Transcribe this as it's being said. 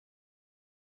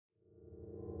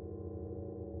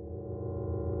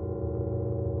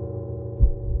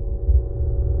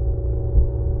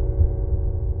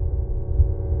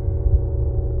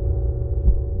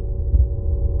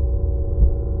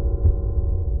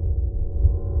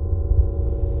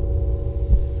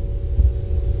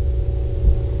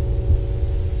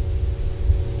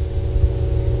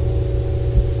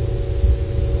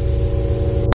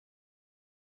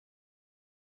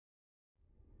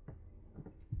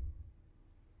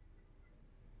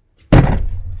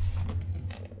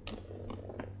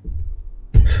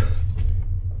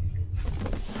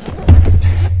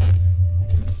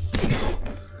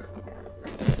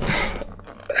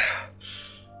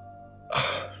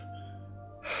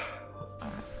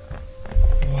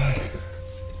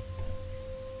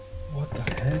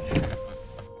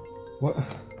What?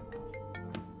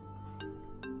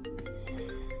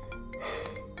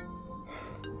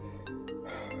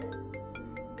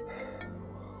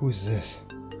 Who is this?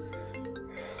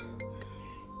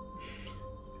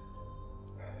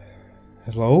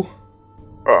 Hello?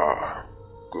 Ah,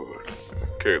 good.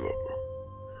 Caleb,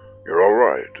 you're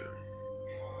alright.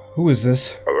 Who is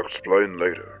this? I'll explain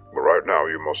later, but right now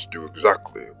you must do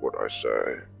exactly what I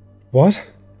say. What?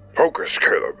 Focus,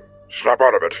 Caleb. Snap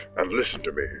out of it and listen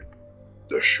to me.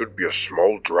 There should be a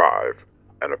small drive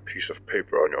and a piece of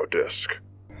paper on your disk.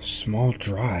 Small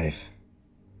drive.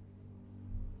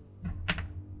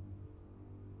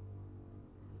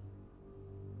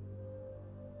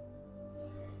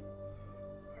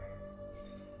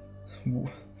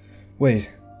 Wait.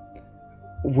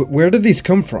 Where did these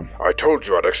come from? I told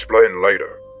you I'd explain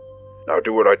later. Now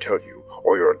do what I tell you,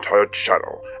 or your entire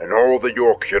channel and all the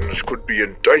Yorkians could be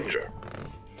in danger.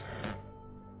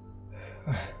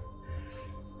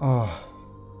 I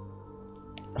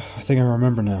think I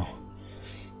remember now.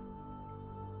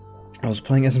 I was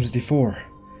playing SM64,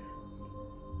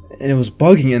 and it was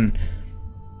bugging,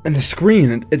 and the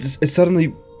screen, it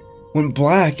suddenly went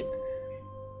black.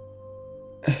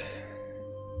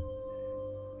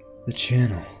 The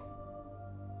channel.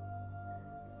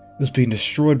 It was being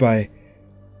destroyed by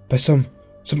some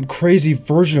crazy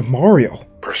version of Mario.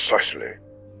 Precisely.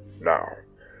 Now,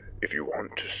 if you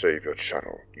want to save your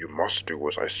channel, you must do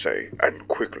as I say, and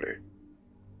quickly.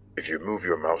 If you move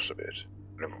your mouse a bit,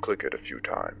 and click it a few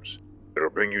times, it'll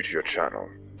bring you to your channel.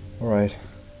 Alright.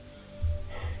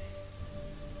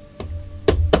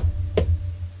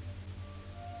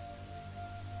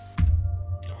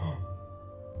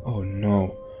 Oh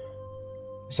no.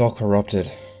 It's all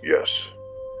corrupted. Yes,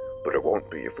 but it won't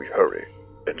be if we hurry.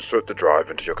 Insert the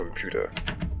drive into your computer.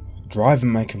 Drive in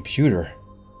my computer?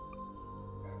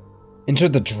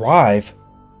 Insert the drive?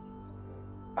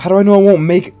 How do I know I won't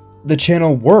make the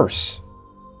channel worse?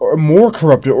 Or more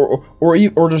corrupted?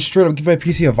 Or just straight up give my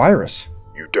PC a virus?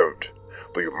 You don't,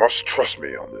 but you must trust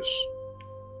me on this.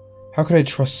 How could I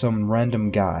trust some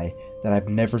random guy that I've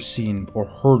never seen or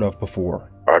heard of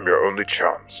before? I'm your only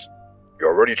chance. You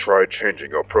already tried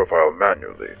changing your profile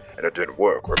manually, and it didn't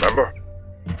work, remember?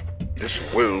 This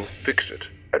will fix it,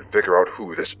 and figure out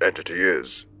who this entity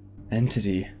is.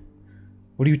 Entity?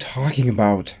 What are you talking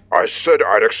about? I said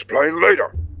I'd explain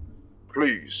later.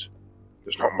 Please,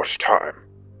 there's not much time.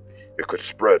 It could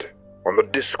spread on the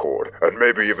Discord, and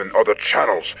maybe even other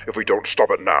channels if we don't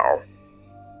stop it now.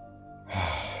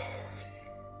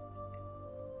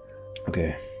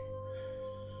 Okay.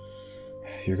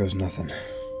 Here goes nothing.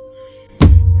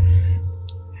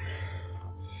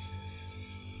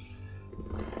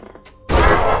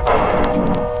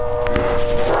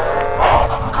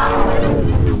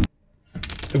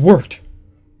 It worked!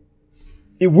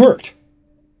 It worked!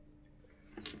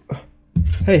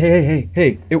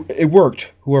 Hey, it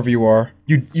worked, whoever you are.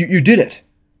 You did it!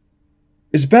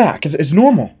 It's back, it's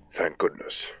normal. Thank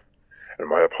goodness. And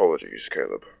my apologies,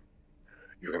 Caleb.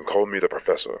 You can call me the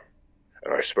Professor,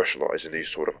 and I specialize in these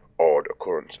sort of odd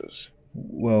occurrences.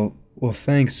 Well,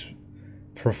 thanks,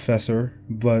 Professor,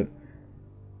 but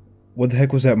what the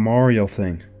heck was that Mario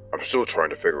thing? I'm still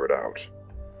trying to figure it out,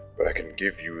 but I can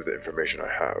give you the information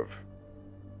I have.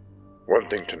 One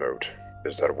thing to note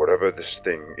is that whatever this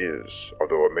thing is,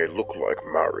 although it may look like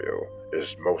Mario,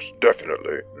 is most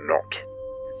definitely not.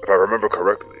 If I remember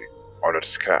correctly, on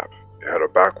its cap, it had a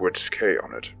backwards K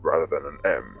on it rather than an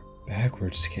M.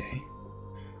 Backwards K?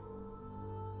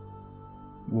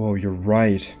 Whoa, you're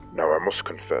right. Now I must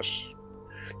confess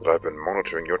that I've been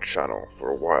monitoring your channel for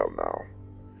a while now,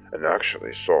 and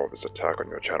actually saw this attack on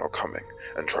your channel coming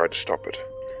and tried to stop it,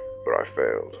 but I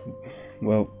failed.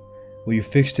 Well, you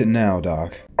fixed it now,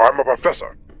 Doc. I'm a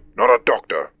professor, not a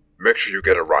doctor. Make sure you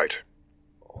get it right.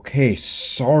 Okay,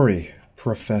 sorry,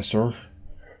 Professor.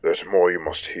 There's more you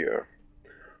must hear.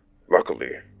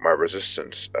 Luckily, my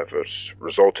resistance efforts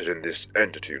resulted in this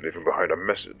entity leaving behind a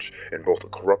message in both the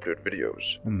corrupted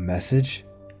videos. A message?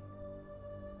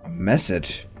 A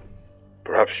message?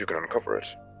 Perhaps you can uncover it.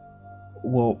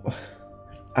 Well,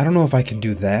 I don't know if I can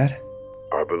do that.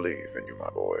 I believe in you, my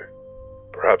boy.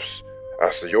 Perhaps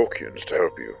ask the Yorkians to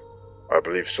help you. I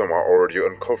believe some are already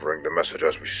uncovering the message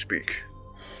as we speak.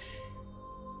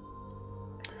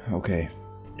 Okay.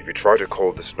 If you try to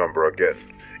call this number again,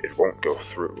 it won't go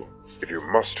through. If you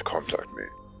must contact me,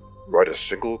 write a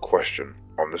single question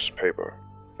on this paper,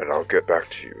 and I'll get back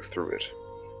to you through it.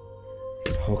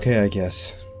 Okay, I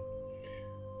guess.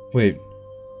 Wait,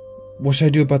 what should I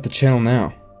do about the channel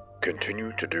now?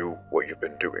 Continue to do what you've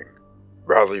been doing.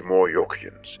 Rally more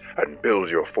Yorkians, and build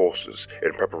your forces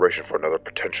in preparation for another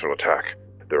potential attack.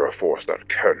 They're a force that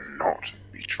cannot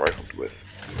be trifled with.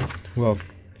 Well,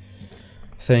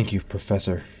 thank you,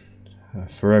 Professor,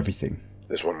 for everything.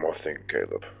 There's one more thing,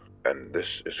 Caleb, and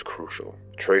this is crucial.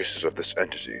 Traces of this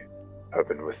entity have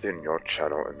been within your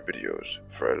channel and videos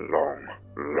for a long,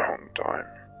 long time,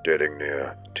 dating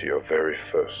near to your very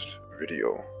first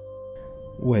video.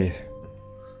 Wait,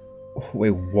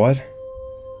 what?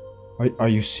 Are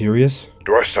you serious?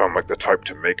 Do I sound like the type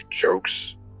to make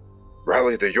jokes?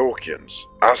 Rally the Yorkians.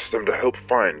 Ask them to help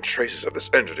find traces of this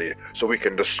entity so we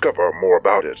can discover more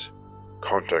about it.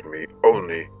 Contact me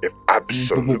only if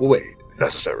absolutely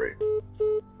necessary.